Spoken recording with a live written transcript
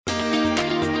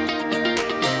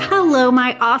Hello,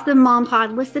 my awesome Mom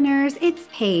Pod listeners. It's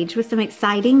Paige with some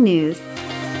exciting news.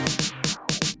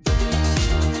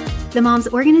 The Mom's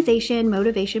Organization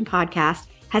Motivation Podcast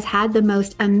has had the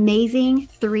most amazing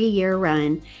 3-year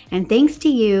run. And thanks to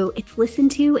you, it's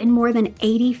listened to in more than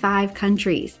 85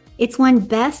 countries. It's won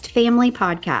Best Family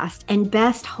Podcast and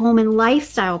Best Home and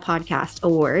Lifestyle Podcast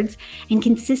awards and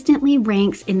consistently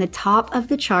ranks in the top of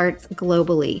the charts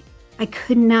globally. I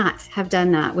could not have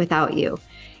done that without you.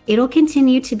 It'll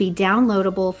continue to be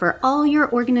downloadable for all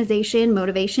your organization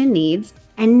motivation needs.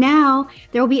 And now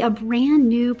there will be a brand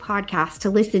new podcast to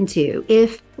listen to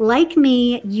if, like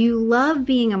me, you love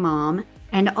being a mom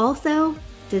and also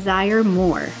desire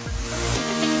more.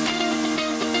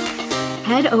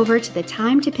 Head over to the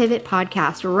Time to Pivot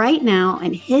podcast right now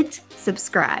and hit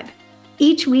subscribe.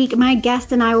 Each week, my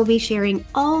guest and I will be sharing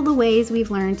all the ways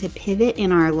we've learned to pivot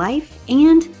in our life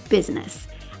and business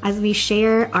as we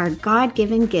share our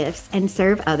God-given gifts and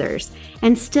serve others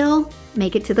and still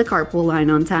make it to the carpool line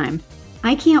on time.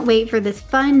 I can't wait for this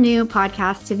fun new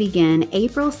podcast to begin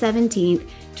April 17th,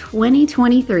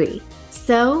 2023.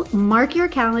 So mark your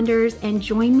calendars and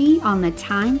join me on the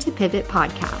Time to Pivot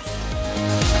podcast.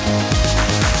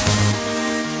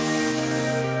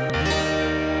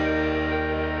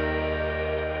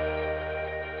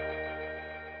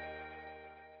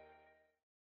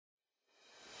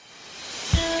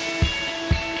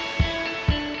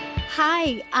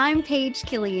 Hi, I'm Paige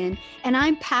Killian, and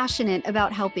I'm passionate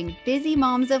about helping busy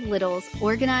moms of littles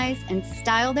organize and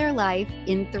style their life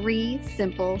in 3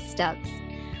 simple steps.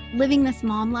 Living this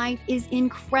mom life is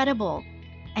incredible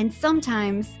and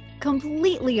sometimes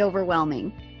completely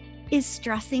overwhelming. Is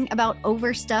stressing about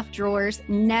overstuffed drawers,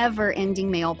 never-ending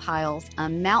mail piles, a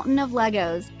mountain of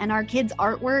Legos, and our kids'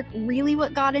 artwork really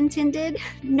what God intended?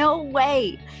 No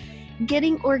way!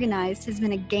 Getting organized has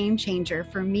been a game changer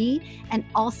for me and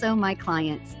also my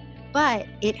clients, but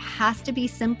it has to be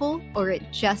simple or it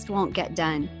just won't get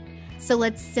done. So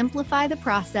let's simplify the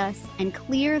process and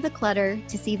clear the clutter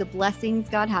to see the blessings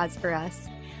God has for us.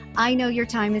 I know your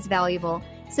time is valuable,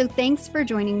 so thanks for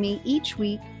joining me each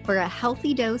week for a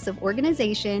healthy dose of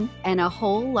organization and a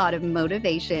whole lot of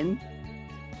motivation.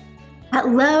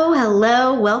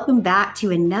 Hello. Welcome back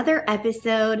to another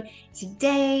episode.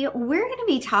 Today, we're going to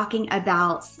be talking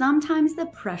about sometimes the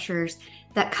pressures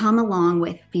that come along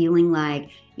with feeling like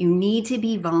you need to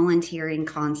be volunteering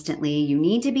constantly. You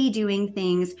need to be doing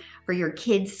things for your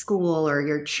kids' school or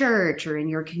your church or in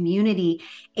your community,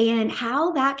 and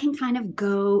how that can kind of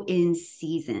go in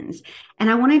seasons. And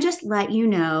I want to just let you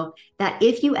know that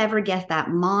if you ever get that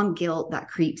mom guilt that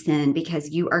creeps in because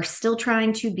you are still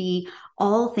trying to be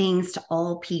all things to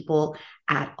all people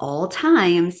at all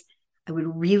times, I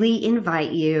would really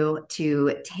invite you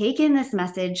to take in this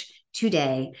message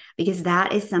today, because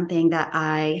that is something that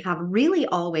I have really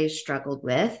always struggled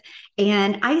with,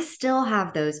 and I still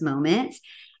have those moments.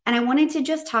 And I wanted to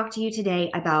just talk to you today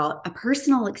about a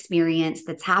personal experience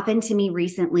that's happened to me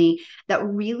recently that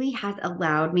really has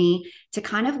allowed me to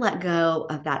kind of let go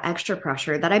of that extra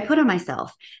pressure that I put on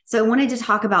myself. So I wanted to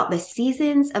talk about the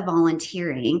seasons of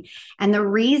volunteering and the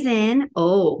reason,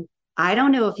 I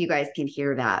don't know if you guys can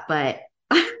hear that, but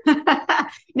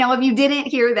now, if you didn't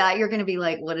hear that, you're going to be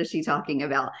like, what is she talking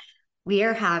about? We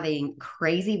are having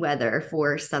crazy weather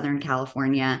for Southern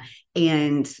California,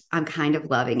 and I'm kind of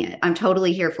loving it. I'm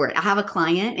totally here for it. I have a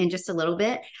client in just a little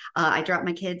bit. I dropped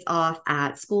my kids off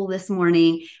at school this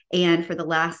morning, and for the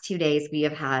last 2 days, we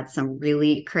have had some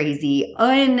really crazy,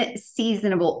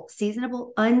 unseasonal,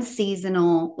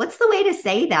 what's the way to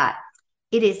say that?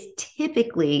 It is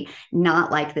typically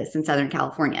not like this in Southern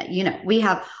California. You know, we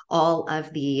have all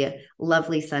of the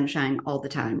lovely sunshine all the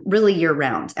time, really year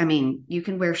round. I mean, you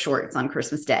can wear shorts on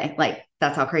Christmas Day. Like,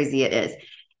 that's how crazy it is.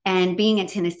 And being a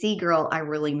Tennessee girl, I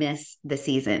really miss the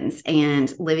seasons.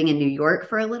 And living in New York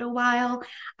for a little while,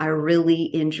 I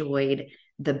really enjoyed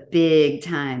the big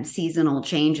time seasonal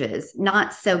changes.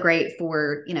 Not so great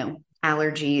for,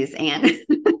 allergies and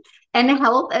and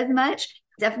health as much.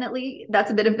 Definitely, that's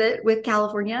a bit of it with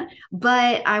California,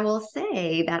 but I will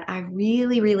say that I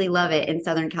really, really love it in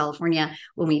Southern California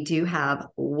when we do have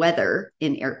weather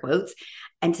in air quotes.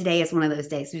 And today is one of those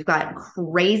days. We've got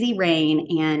crazy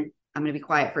rain, and I'm going to be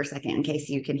quiet for a second in case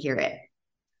you can hear it.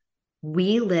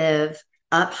 We live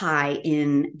up high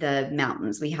in the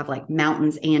mountains. We have like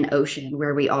mountains and ocean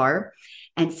where we are.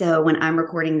 And so when I'm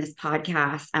recording this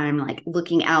podcast, I'm like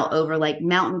looking out over like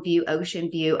mountain view, ocean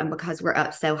view. And because we're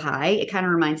up so high, it kind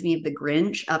of reminds me of the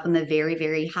Grinch up on the very,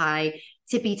 very high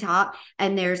tippy top.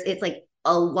 And it's like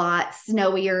a lot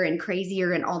snowier and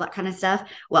crazier and all that kind of stuff.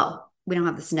 Well, we don't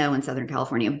have the snow in Southern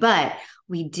California, but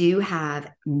we do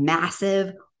have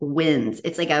massive winds.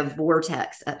 It's like a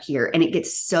vortex up here and it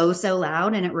gets so, so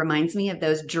loud. And it reminds me of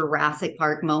those Jurassic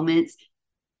Park moments.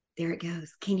 There it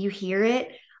goes. Can you hear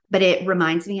it? But it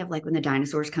reminds me of like when the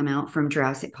dinosaurs come out from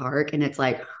Jurassic Park and it's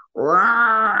like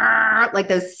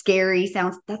those scary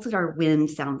sounds. That's what our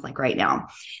wind sounds like right now.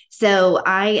 So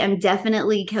I am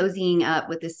definitely cozying up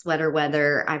with this sweater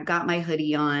weather. I've got my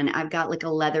hoodie on. I've got like a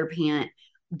leather pant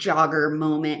jogger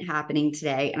moment happening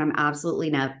today, and I'm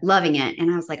absolutely loving it.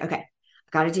 And I was like, okay,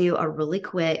 I've got to do a really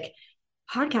quick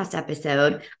podcast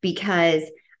episode because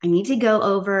I need to go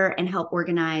over and help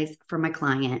organize for my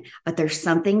client. But there's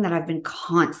something that I've been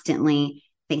constantly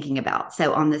thinking about.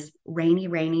 So on this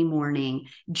rainy morning,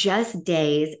 just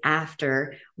days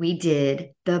after we did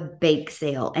the bake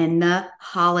sale and the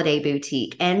holiday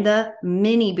boutique and the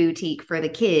mini boutique for the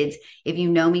kids, if you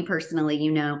know me personally,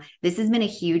 you know this has been a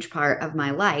huge part of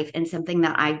my life and something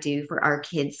that I do for our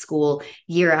kids' school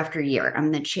year after year.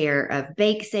 I'm the chair of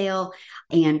bake sale.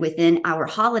 And within our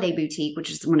holiday boutique,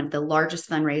 which is one of the largest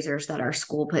fundraisers that our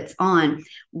school puts on,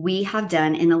 we have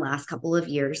done in the last couple of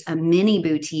years a mini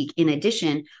boutique in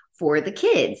addition for the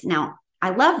kids. Now,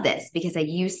 I love this because I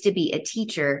used to be a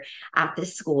teacher at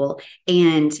this school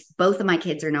and both of my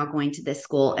kids are now going to this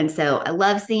school. And so I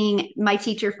love seeing my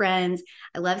teacher friends.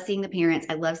 I love seeing the parents.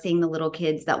 I love seeing the little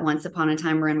kids that once upon a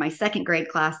time were in my second grade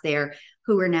class there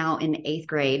who are now in eighth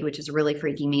grade, which is really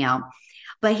freaking me out.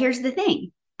 But here's the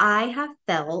thing. I have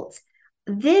felt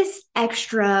this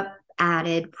extra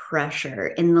added pressure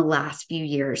in the last few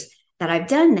years that I've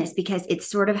done this because it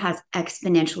sort of has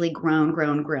exponentially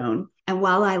grown. And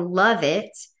while I love it,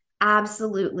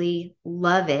 absolutely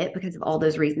love it because of all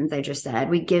those reasons I just said,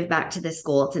 we give back to the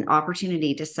school. It's an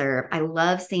opportunity to serve. I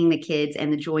love seeing the kids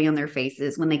and the joy on their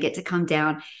faces when they get to come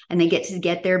down and they get to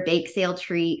get their bake sale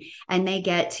treat and they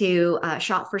get to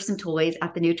shop for some toys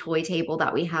at the new toy table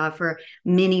that we have for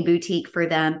mini boutique for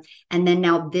them. And then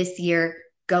now this year,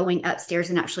 going upstairs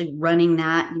and actually running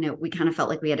that, we kind of felt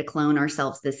like we had to clone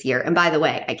ourselves this year. And by the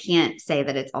way, I can't say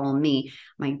that it's all me.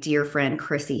 My dear friend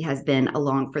Chrissy has been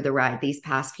along for the ride these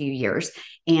past few years,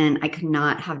 and I could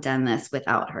not have done this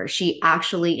without her. She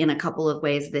actually, in a couple of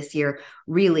ways this year,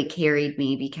 really carried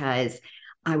me because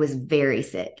I was very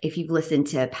sick. If you've listened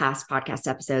to past podcast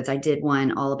episodes, I did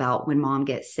one all about when mom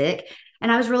gets sick.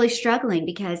 And I was really struggling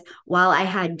because while I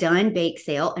had done bake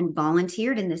sale and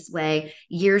volunteered in this way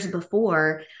years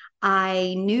before,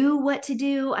 I knew what to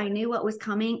do. I knew what was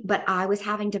coming, but I was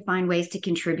having to find ways to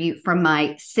contribute from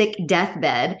my sick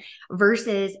deathbed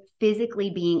versus physically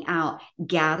being out,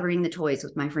 gathering the toys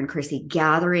with my friend Chrissy,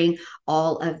 gathering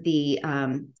all of the,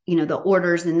 the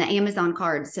orders and the Amazon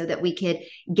cards so that we could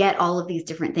get all of these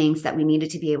different things that we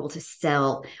needed to be able to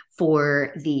sell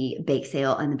for the bake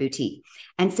sale and the boutique.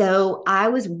 And so I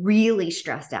was really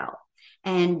stressed out.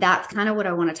 And that's kind of what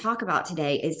I want to talk about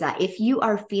today is that if you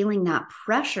are feeling that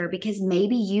pressure, because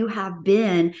maybe you have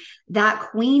been that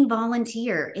queen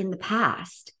volunteer in the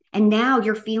past, and now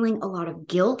you're feeling a lot of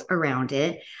guilt around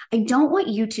it, I don't want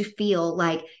you to feel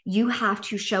like you have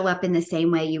to show up in the same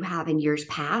way you have in years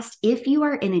past if you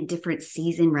are in a different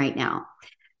season right now.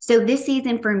 So this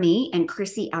season for me and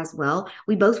Chrissy as well,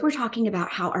 we both were talking about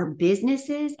how our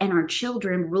businesses and our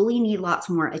children really need lots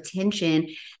more attention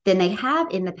than they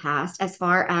have in the past as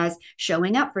far as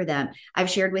showing up for them. I've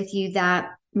shared with you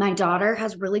that my daughter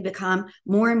has really become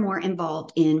more and more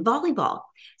involved in volleyball.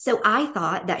 So I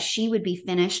thought that she would be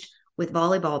finished with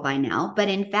volleyball by now, but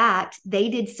in fact, they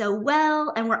did so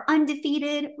well and were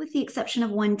undefeated with the exception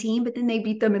of one team, but then they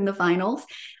beat them in the finals.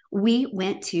 We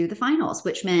went to the finals,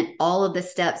 which meant all of the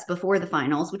steps before the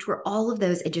finals, which were all of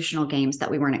those additional games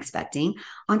that we weren't expecting.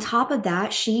 On top of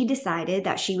that, she decided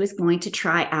that she was going to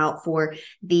try out for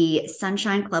the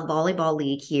Sunshine Club Volleyball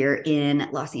League here in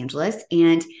Los Angeles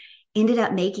and ended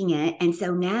up making it. And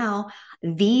so now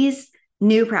these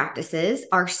new practices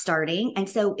are starting. And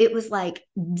so it was like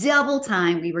double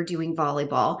time we were doing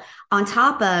volleyball on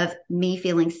top of me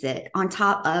feeling sick, on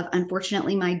top of,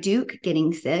 unfortunately, my Duke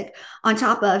getting sick, on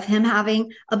top of him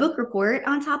having a book report,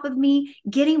 on top of me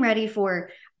getting ready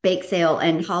for bake sale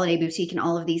and holiday boutique and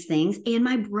all of these things. And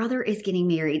my brother is getting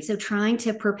married. So trying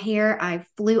to prepare, I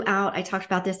flew out. I talked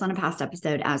about this on a past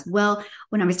episode as well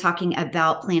when I was talking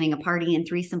about planning a party in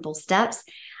 3 simple steps.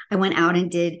 I went out and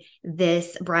did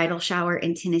this bridal shower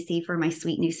in Tennessee for my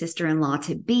sweet new sister-in-law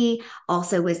to be,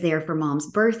 also was there for mom's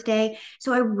birthday.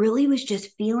 So I really was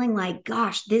just feeling like,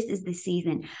 gosh, this is the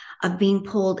season of being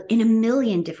pulled in a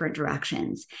million different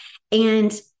directions.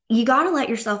 And you got to let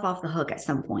yourself off the hook at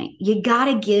some point. You got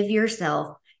to give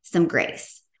yourself some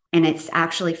grace. And it's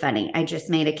actually funny. I just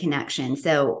made a connection.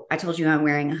 So I told you I'm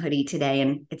wearing a hoodie today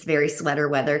and it's very sweater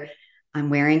weather. I'm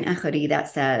wearing a hoodie that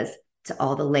says, to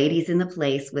all the ladies in the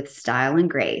place with style and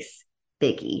grace,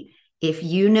 Biggie. If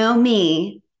you know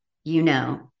me, you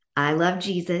know I love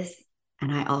Jesus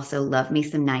and I also love me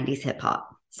some 90s hip hop.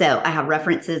 So I have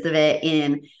references of it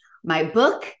in my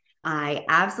book. I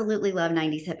absolutely love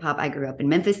 90s hip hop. I grew up in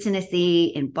Memphis,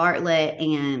 Tennessee, in Bartlett,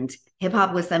 and hip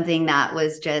hop was something that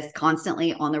was just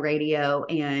constantly on the radio.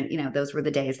 And, those were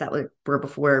the days that were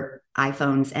before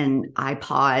iPhones and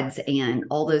iPods and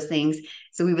all those things.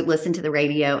 So we would listen to the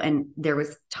radio, and there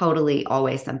was totally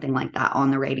always something like that on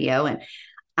the radio. And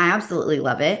I absolutely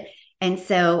love it. And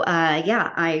so,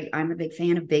 I'm a big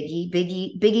fan of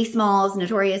Biggie Smalls,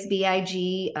 Notorious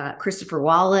B.I.G., Christopher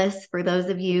Wallace, for those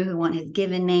of you who want his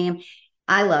given name.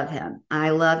 I love him.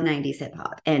 I love 90s hip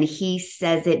hop. And he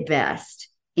says it best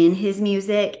in his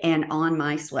music and on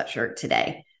my sweatshirt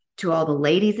today. To all the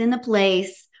ladies in the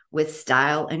place with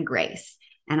style and grace.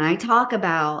 And I talk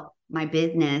about my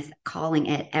business calling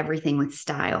it everything with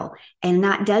style. And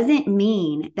that doesn't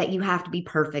mean that you have to be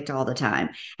perfect all the time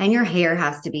and your hair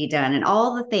has to be done and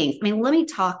all the things. I mean, let me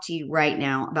talk to you right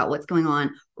now about what's going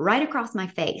on right across my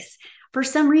face. For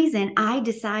some reason, I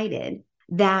decided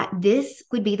that this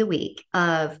would be the week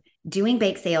of doing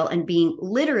Bake Sale and being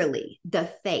literally the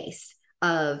face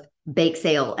of Bake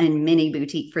Sale and Mini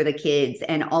Boutique for the kids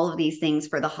and all of these things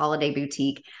for the holiday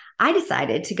boutique. I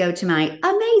decided to go to my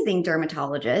amazing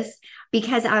dermatologist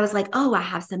because I was like, oh, I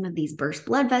have some of these burst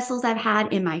blood vessels I've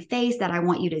had in my face that I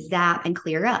want you to zap and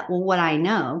clear up. Well, what I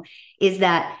know is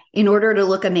that in order to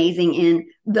look amazing in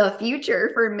the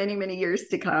future for many, many years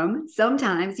to come,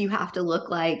 sometimes you have to look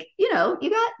like, you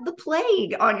got the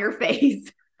plague on your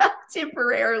face.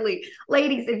 Temporarily.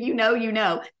 Ladies, if you know, you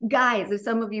know. Guys, if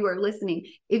some of you are listening,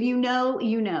 if you know,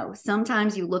 you know.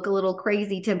 Sometimes you look a little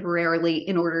crazy temporarily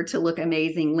in order to look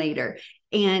amazing later.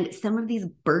 And some of these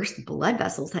burst blood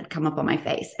vessels had come up on my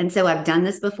face. And so I've done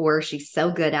this before. She's so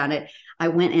good at it. I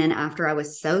went in after I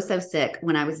was so sick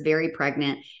when I was very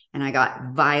pregnant and I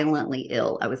got violently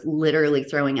ill. I was literally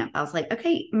throwing up. I was like,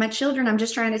 okay, my children, I'm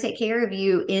just trying to take care of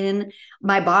you in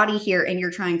my body here and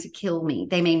you're trying to kill me.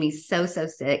 They made me so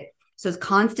sick. So I was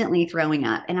constantly throwing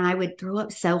up and I would throw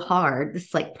up so hard. This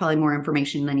is like probably more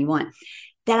information than you want,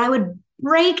 that I would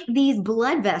break these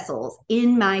blood vessels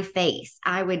in my face.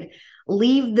 I would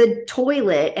leave the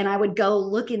toilet and I would go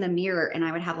look in the mirror and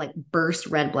I would have like burst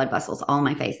red blood vessels all on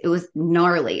my face. It was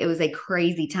gnarly. It was a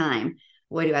crazy time.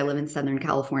 Boy, do I live in Southern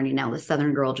California now. The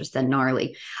Southern girl just said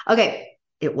gnarly. Okay.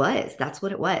 That's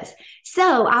what it was.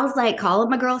 So I was like, call up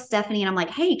my girl, Stephanie. And I'm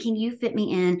like, hey, can you fit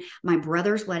me in? My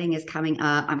brother's wedding is coming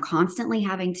up. I'm constantly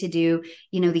having to do,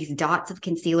 these dots of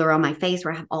concealer on my face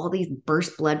where I have all these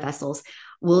burst blood vessels.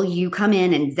 Will you come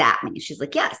in and zap me? She's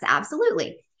like, yes,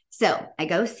 absolutely. So I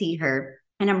go see her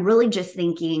and I'm really just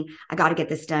thinking, I got to get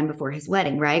this done before his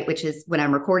wedding, right? Which is when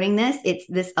I'm recording this, it's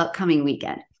this upcoming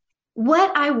weekend.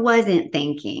 What I wasn't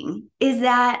thinking is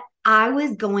that I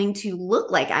was going to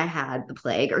look like I had the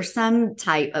plague or some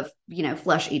type of,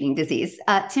 flesh eating disease.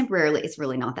 Temporarily, it's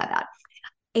really not that bad.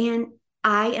 And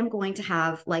I am going to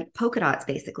have like polka dots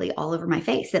basically all over my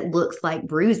face. It looks like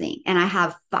bruising. And I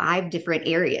have 5 different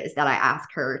areas that I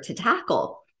asked her to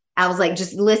tackle. I was like,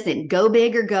 just listen, go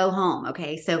big or go home.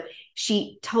 Okay. So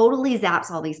she totally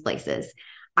zaps all these places.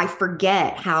 I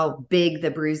forget how big the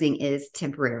bruising is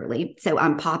temporarily. So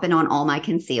I'm popping on all my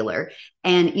concealer.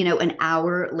 And, an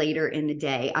hour later in the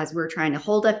day, as we're trying to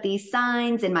hold up these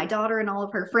signs, and my daughter and all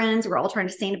of her friends, we're all trying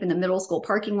to stand up in the middle school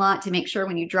parking lot to make sure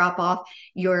when you drop off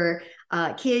your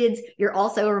kids, you're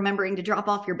also remembering to drop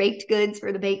off your baked goods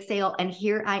for the bake sale. And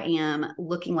here I am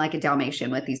looking like a Dalmatian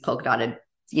with these polka dotted,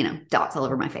 dots all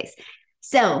over my face.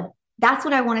 So that's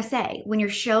what I want to say. When you're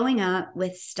showing up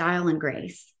with style and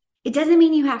grace, it doesn't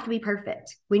mean you have to be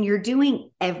perfect. When you're doing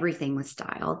everything with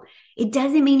style, it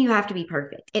doesn't mean you have to be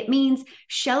perfect. It means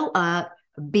show up,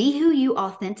 be who you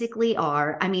authentically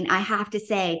are. I mean, I have to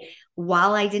say,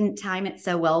 while I didn't time it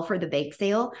so well for the bake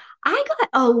sale, I got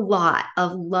a lot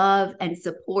of love and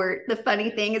support. The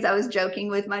funny thing is I was joking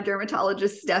with my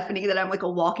dermatologist, Stephanie, that I'm like a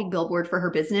walking billboard for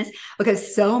her business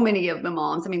because so many of the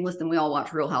moms, I mean, listen, we all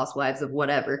watch Real Housewives of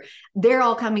whatever. They're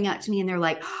all coming up to me and they're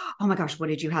like, oh my gosh, what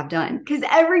did you have done? Because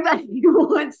everybody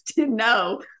wants to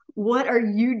know, what are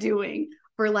you doing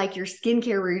for like your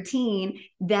skincare routine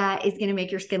that is going to make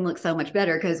your skin look so much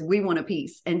better, because we want a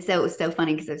piece. And so it was so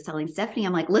funny because I was telling Stephanie,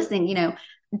 I'm like, listen,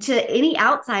 to any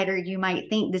outsider, you might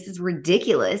think this is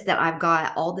ridiculous that I've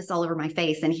got all this all over my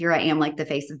face. And here I am like the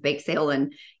face of Bake Sale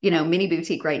and, Mini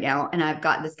Boutique right now. And I've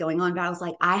got this going on. But I was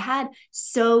like, I had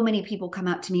so many people come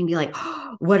up to me and be like,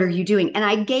 oh, what are you doing? And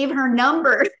I gave her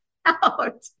number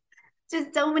out to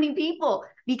so many people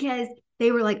because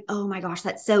they were like, oh my gosh,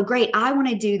 that's so great. I want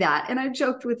to do that. And I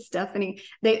joked with Stephanie,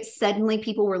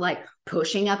 people were like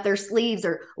pushing up their sleeves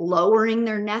or lowering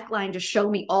their neckline to show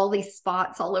me all these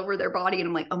spots all over their body. And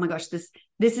I'm like, oh my gosh, this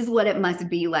is what it must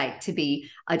be like to be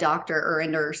a doctor or a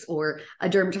nurse or a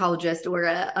dermatologist or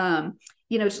a,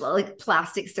 just like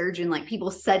plastic surgeon. Like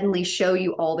people suddenly show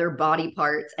you all their body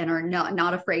parts and are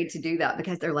not afraid to do that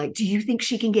because they're like, do you think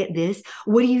she can get this?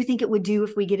 What do you think it would do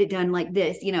if we get it done like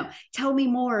this? Tell me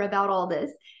more about all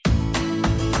this.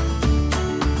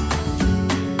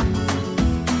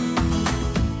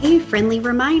 A friendly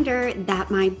reminder that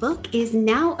my book is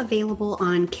now available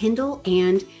on Kindle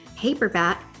and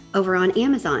paperback over on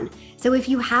Amazon. So if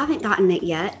you haven't gotten it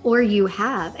yet, or you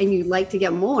have and you'd like to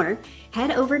get more,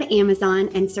 head over to Amazon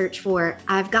and search for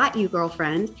I've Got You,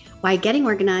 Girlfriend, Why Getting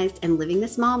Organized and Living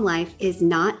This Mom Life is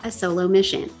Not a Solo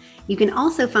Mission. You can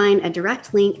also find a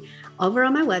direct link over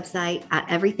on my website at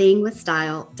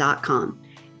everythingwithstyle.com.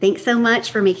 Thanks so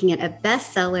much for making it a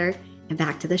bestseller, and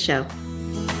back to the show.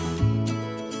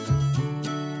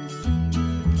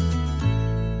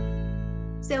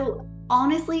 So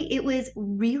honestly, it was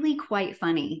really quite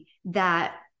funny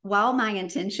that while my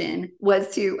intention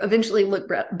was to eventually look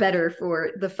better for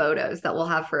the photos that we'll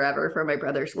have forever for my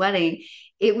brother's wedding,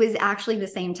 it was actually the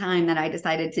same time that I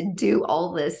decided to do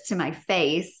all this to my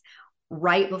face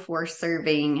right before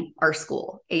serving our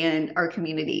school and our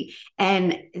community.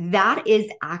 And that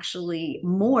is actually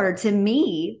more to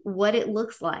me what it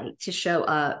looks like to show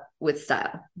up with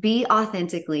style. Be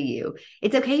authentically you.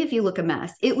 It's okay if you look a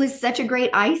mess. It was such a great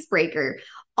icebreaker.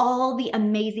 All the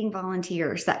amazing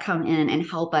volunteers that come in and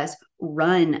help us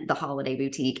run the Holiday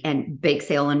Boutique and Bake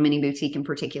Sale and Mini Boutique in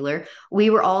particular. We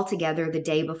were all together the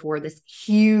day before this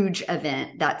huge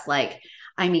event that's like,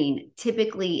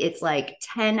 typically it's like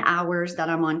 10 hours that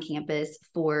I'm on campus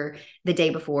for the day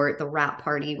before the wrap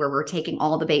party, where we're taking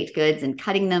all the baked goods and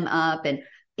cutting them up and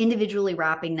individually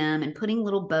wrapping them and putting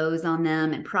little bows on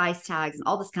them and price tags and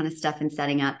all this kind of stuff and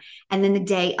setting up. And then the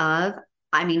day of,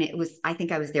 I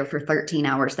think I was there for 13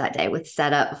 hours that day with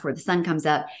setup before the sun comes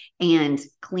up and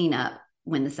cleanup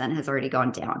when the sun has already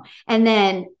gone down. And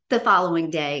then the following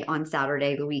day on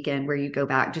Saturday, the weekend, where you go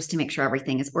back just to make sure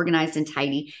everything is organized and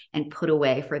tidy and put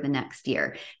away for the next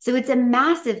year. So it's a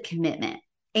massive commitment.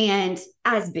 And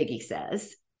as Biggie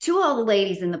says, to all the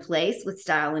ladies in the place with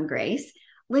style and grace,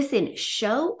 listen,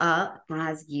 show up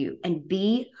as you and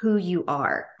be who you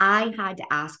are. I had to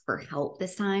ask for help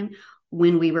this time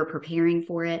when we were preparing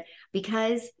for it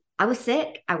because I was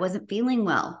sick. I wasn't feeling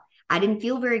well. I didn't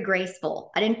feel very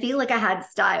graceful. I didn't feel like I had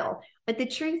style. But the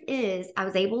truth is, I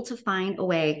was able to find a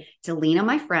way to lean on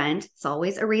my friend. It's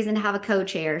always a reason to have a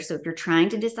co-chair. So if you're trying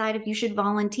to decide if you should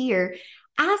volunteer,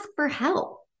 ask for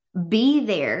help. Be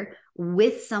there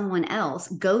with someone else,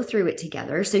 go through it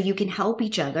together so you can help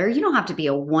each other. You don't have to be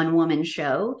a one-woman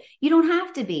show. You don't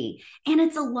have to be. And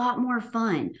it's a lot more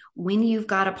fun when you've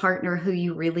got a partner who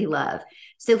you really love.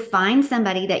 So find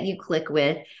somebody that you click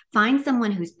with, find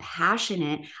someone who's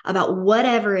passionate about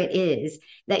whatever it is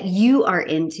that you are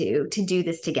into to do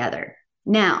this together.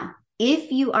 Now,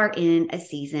 if you are in a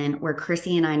season where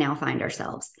Chrissy and I now find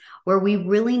ourselves, where we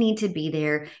really need to be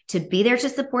there to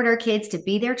support our kids, to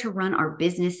be there to run our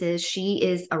businesses. She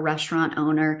is a restaurant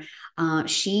owner.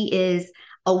 She is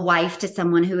a wife to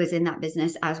someone who is in that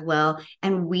business as well.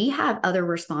 And we have other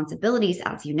responsibilities.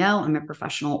 As you know, I'm a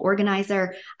professional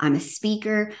organizer. I'm a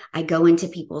speaker. I go into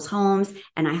people's homes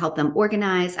and I help them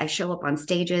organize. I show up on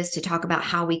stages to talk about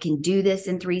how we can do this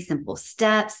in 3 simple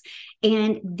steps.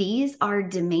 And these are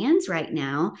demands right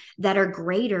now that are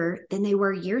greater than they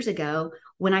were years ago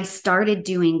when I started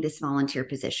doing this volunteer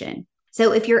position.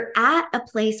 So if you're at a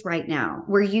place right now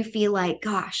where you feel like,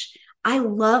 gosh, I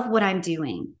love what I'm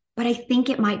doing, but I think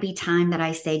it might be time that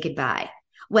I say goodbye,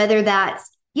 whether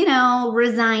that's,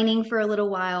 resigning for a little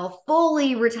while,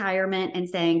 fully retirement and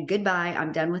saying goodbye,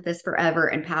 I'm done with this forever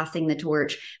and passing the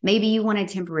torch. Maybe you want to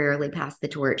temporarily pass the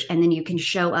torch and then you can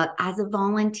show up as a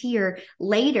volunteer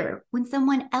later when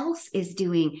someone else is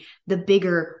doing the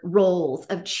bigger roles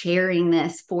of chairing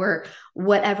this for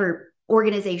whatever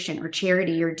organization or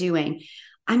charity you're doing.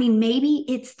 Maybe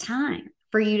it's time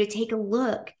for you to take a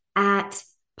look at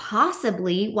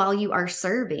possibly while you are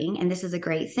serving, and this is a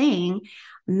great thing,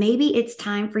 maybe it's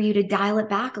time for you to dial it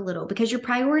back a little because your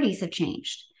priorities have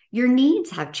changed. Your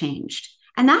needs have changed,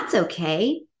 and that's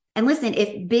okay. And listen,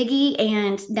 if Biggie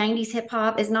and 90s hip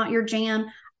hop is not your jam,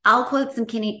 I'll quote some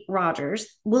Kenny Rogers.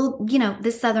 Well,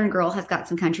 this Southern girl has got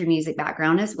some country music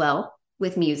background as well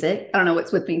with music. I don't know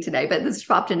what's with me today, but this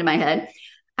popped into my head.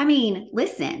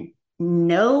 Listen,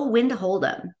 know when to hold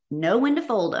them, know when to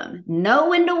fold them, know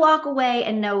when to walk away,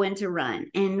 and know when to run.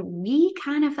 And we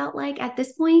kind of felt like at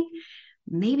this point,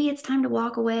 maybe it's time to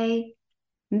walk away.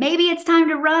 Maybe it's time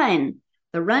to run.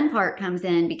 The run part comes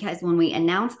in because when we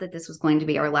announced that this was going to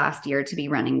be our last year to be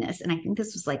running this, and I think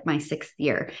this was like my 6th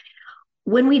year,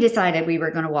 when we decided we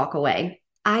were going to walk away,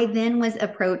 I then was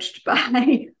approached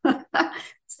by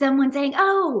someone saying,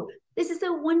 "Oh, this is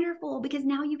so wonderful because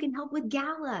now you can help with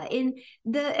gala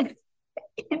the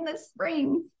in the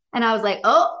spring." And I was like,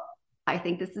 "Oh, I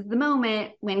think this is the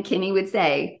moment when Kenny would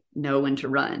say, know when to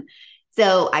run."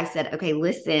 So I said, "Okay,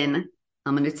 listen,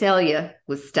 I'm going to tell you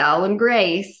with style and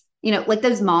grace, like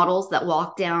those models that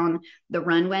walk down the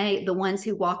runway, the ones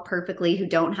who walk perfectly, who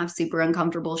don't have super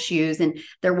uncomfortable shoes, and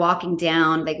they're walking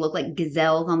down, they look like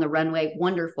gazelles on the runway.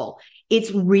 Wonderful. It's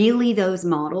really those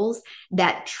models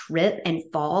that trip and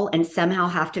fall and somehow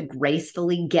have to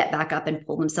gracefully get back up and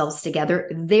pull themselves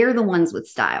together. They're the ones with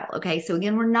style. Okay. So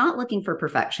again, we're not looking for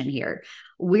perfection here.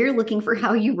 We're looking for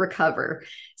how you recover.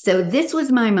 So this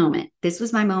was my moment. This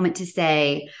was my moment to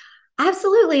say,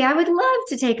 absolutely, I would love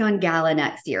to take on gala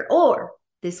next year. Or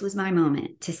this was my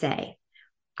moment to say,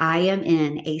 I am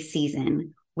in a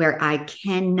season where I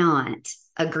cannot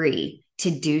agree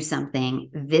to do something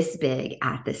this big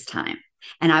at this time.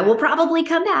 And I will probably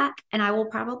come back and I will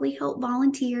probably help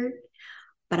volunteer,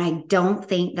 but I don't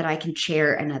think that I can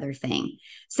chair another thing.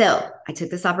 So I took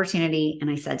this opportunity and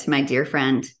I said to my dear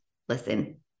friend,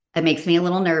 listen, it makes me a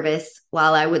little nervous.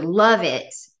 While I would love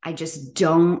it, I just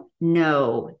don't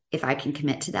know if I can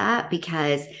commit to that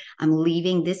because I'm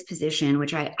leaving this position,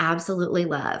 which I absolutely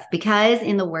love. Because,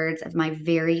 in the words of my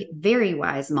very, very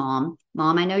wise mom,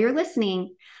 I know you're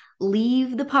listening,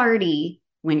 leave the party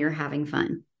when you're having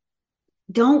fun.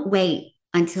 Don't wait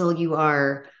until you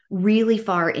are really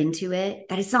far into it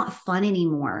that it's not fun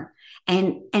anymore.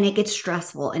 And it gets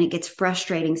stressful and it gets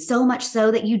frustrating, so much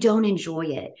so that you don't enjoy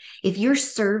it. If you're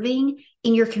serving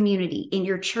in your community, in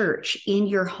your church, in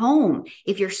your home,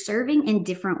 if you're serving in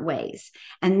different ways,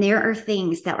 and there are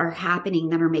things that are happening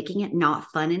that are making it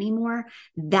not fun anymore,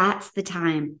 that's the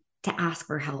time to ask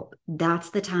for help.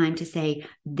 That's the time to say,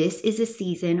 this is a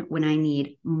season when I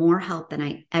need more help than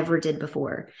I ever did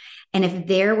before. And if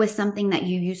there was something that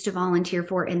you used to volunteer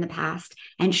for in the past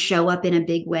and show up in a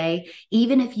big way,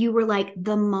 even if you were like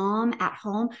the mom at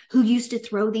home who used to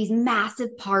throw these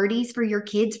massive parties for your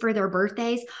kids for their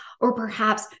birthdays, or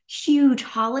perhaps huge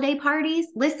holiday parties,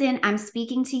 listen, I'm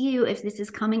speaking to you if this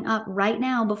is coming up right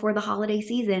now before the holiday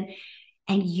season,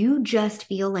 and you just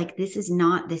feel like this is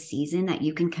not the season that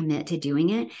you can commit to doing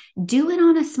it, do it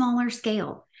on a smaller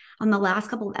scale. On the last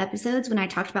couple of episodes, when I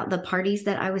talked about the parties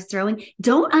that I was throwing,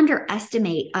 don't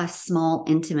underestimate a small,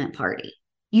 intimate party.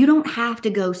 You don't have to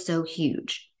go so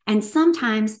huge. And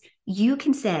sometimes you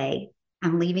can say,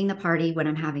 I'm leaving the party when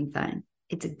I'm having fun.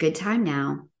 It's a good time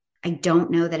now. I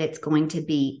don't know that it's going to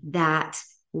be that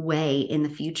way in the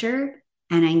future,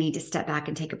 and I need to step back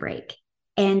and take a break.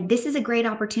 And this is a great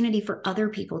opportunity for other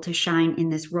people to shine in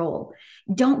this role.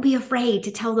 Don't be afraid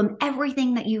to tell them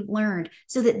everything that you've learned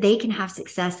so that they can have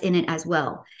success in it as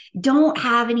well. Don't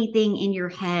have anything in your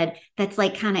head that's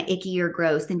like kind of icky or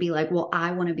gross and be like, well,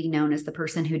 I want to be known as the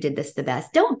person who did this the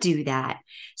best. Don't do that.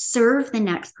 Serve the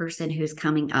next person who's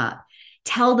coming up.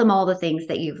 Tell them all the things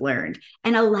that you've learned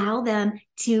and allow them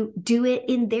to do it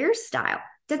in their style.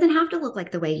 It doesn't have to look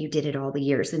like the way you did it all the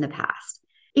years in the past.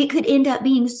 It could end up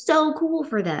being so cool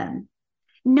for them.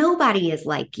 Nobody is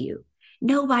like you.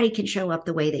 Nobody can show up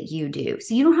the way that you do.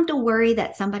 So you don't have to worry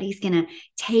that somebody's going to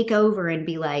take over and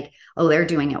be like, oh, they're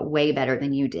doing it way better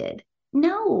than you did.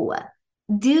 No,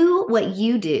 do what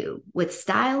you do with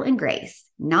style and grace,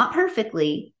 not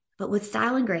perfectly, but with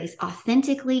style and grace,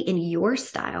 authentically in your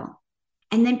style,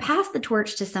 and then pass the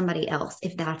torch to somebody else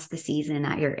if that's the season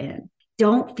that you're in.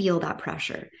 Don't feel that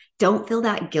pressure. Don't feel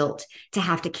that guilt to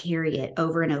have to carry it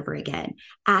over and over again.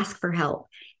 Ask for help.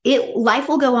 Life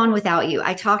will go on without you.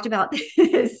 I talked about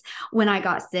this when I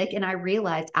got sick and I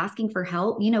realized asking for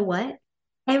help, you know what?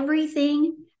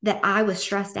 Everything that I was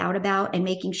stressed out about and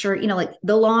making sure, like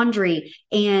the laundry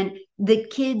and the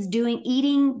kids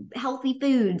eating healthy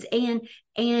foods and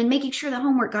making sure the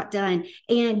homework got done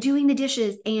and doing the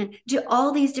dishes and do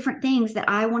all these different things that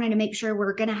I wanted to make sure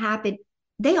were going to happen.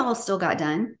 They all still got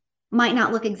done. Might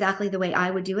not look exactly the way I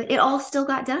would do it. It all still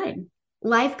got done.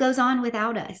 Life goes on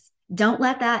without us. Don't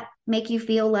let that make you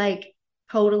feel like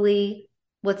totally,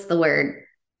 what's the word?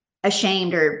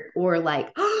 Ashamed or like,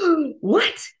 oh,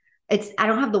 what? I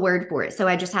don't have the word for it. So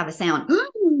I just have a sound.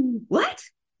 What?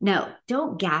 No,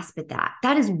 don't gasp at that.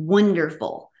 That is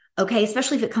wonderful. Okay.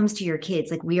 Especially if it comes to your kids,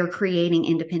 like we are creating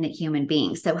independent human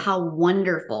beings. So how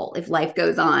wonderful if life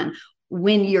goes on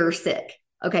when you're sick.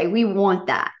 Okay. We want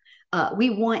that. We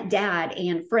want dad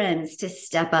and friends to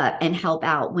step up and help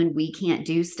out when we can't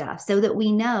do stuff so that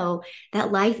we know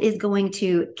that life is going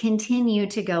to continue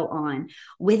to go on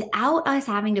without us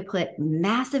having to put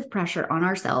massive pressure on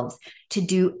ourselves to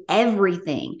do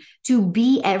everything, to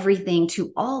be everything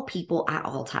to all people at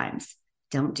all times.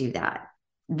 Don't do that.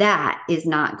 That is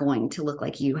not going to look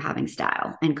like you having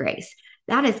style and grace.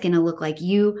 That is going to look like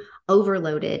you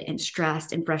overloaded and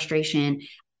stressed and frustration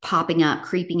popping up,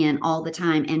 creeping in all the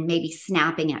time, and maybe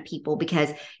snapping at people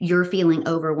because you're feeling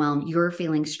overwhelmed, you're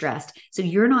feeling stressed. So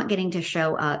you're not getting to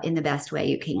show up in the best way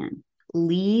you can.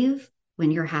 Leave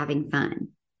when you're having fun.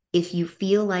 If you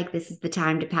feel like this is the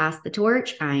time to pass the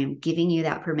torch, I am giving you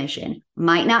that permission.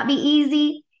 Might not be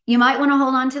easy. You might want to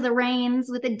hold on to the reins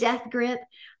with a death grip,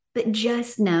 but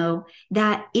just know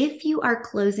that if you are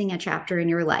closing a chapter in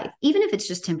your life, even if it's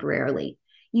just temporarily,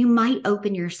 you might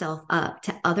open yourself up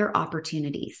to other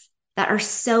opportunities that are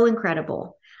so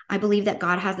incredible. I believe that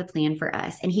God has a plan for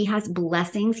us and he has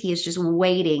blessings. He is just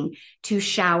waiting to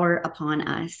shower upon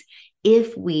us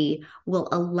if we will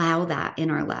allow that in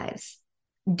our lives.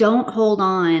 Don't hold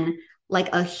on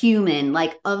like a human,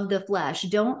 like of the flesh.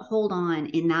 Don't hold on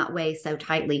in that way so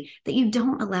tightly that you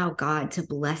don't allow God to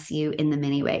bless you in the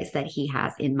many ways that he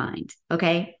has in mind.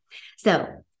 Okay. So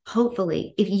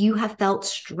hopefully, if you have felt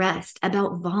stressed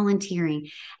about volunteering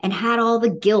and had all the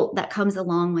guilt that comes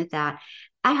along with that,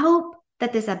 I hope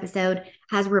that this episode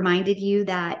has reminded you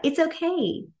that it's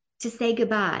okay to say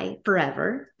goodbye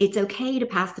forever. It's okay to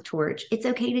pass the torch. It's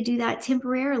okay to do that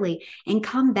temporarily and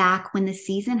come back when the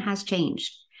season has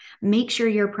changed. Make sure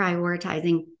you're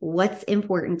prioritizing what's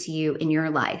important to you in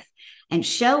your life and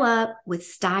show up with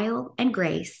style and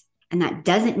grace. And that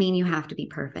doesn't mean you have to be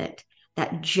perfect.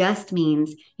 That just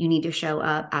means you need to show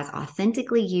up as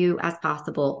authentically you as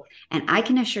possible. And I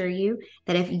can assure you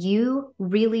that if you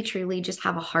really, truly just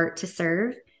have a heart to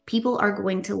serve, people are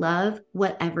going to love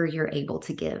whatever you're able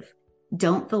to give.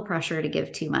 Don't feel pressure to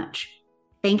give too much.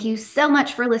 Thank you so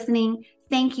much for listening.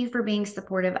 Thank you for being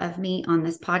supportive of me on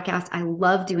this podcast. I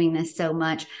love doing this so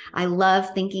much. I love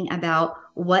thinking about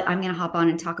what I'm going to hop on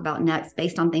and talk about next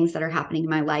based on things that are happening in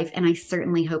my life. And I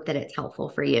certainly hope that it's helpful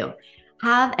for you.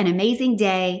 Have an amazing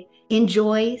day.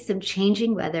 Enjoy some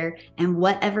changing weather and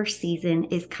whatever season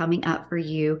is coming up for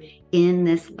you in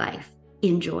this life.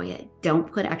 Enjoy it.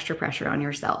 Don't put extra pressure on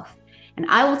yourself. And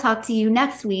I will talk to you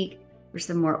next week for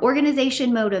some more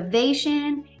organization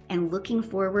motivation and looking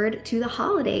forward to the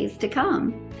holidays to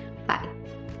come. Bye.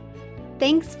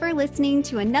 Thanks for listening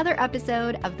to another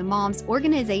episode of the Mom's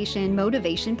Organization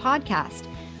Motivation Podcast.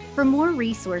 For more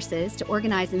resources to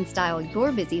organize and style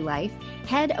your busy life,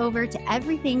 head over to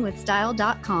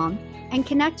everythingwithstyle.com and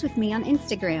connect with me on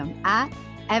Instagram at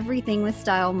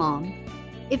everythingwithstylemom.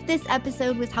 If this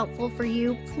episode was helpful for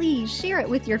you, please share it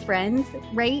with your friends,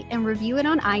 rate and review it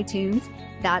on iTunes,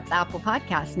 that's Apple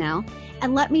Podcasts now,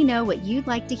 and let me know what you'd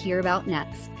like to hear about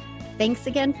next. Thanks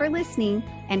again for listening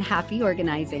and happy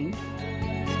organizing.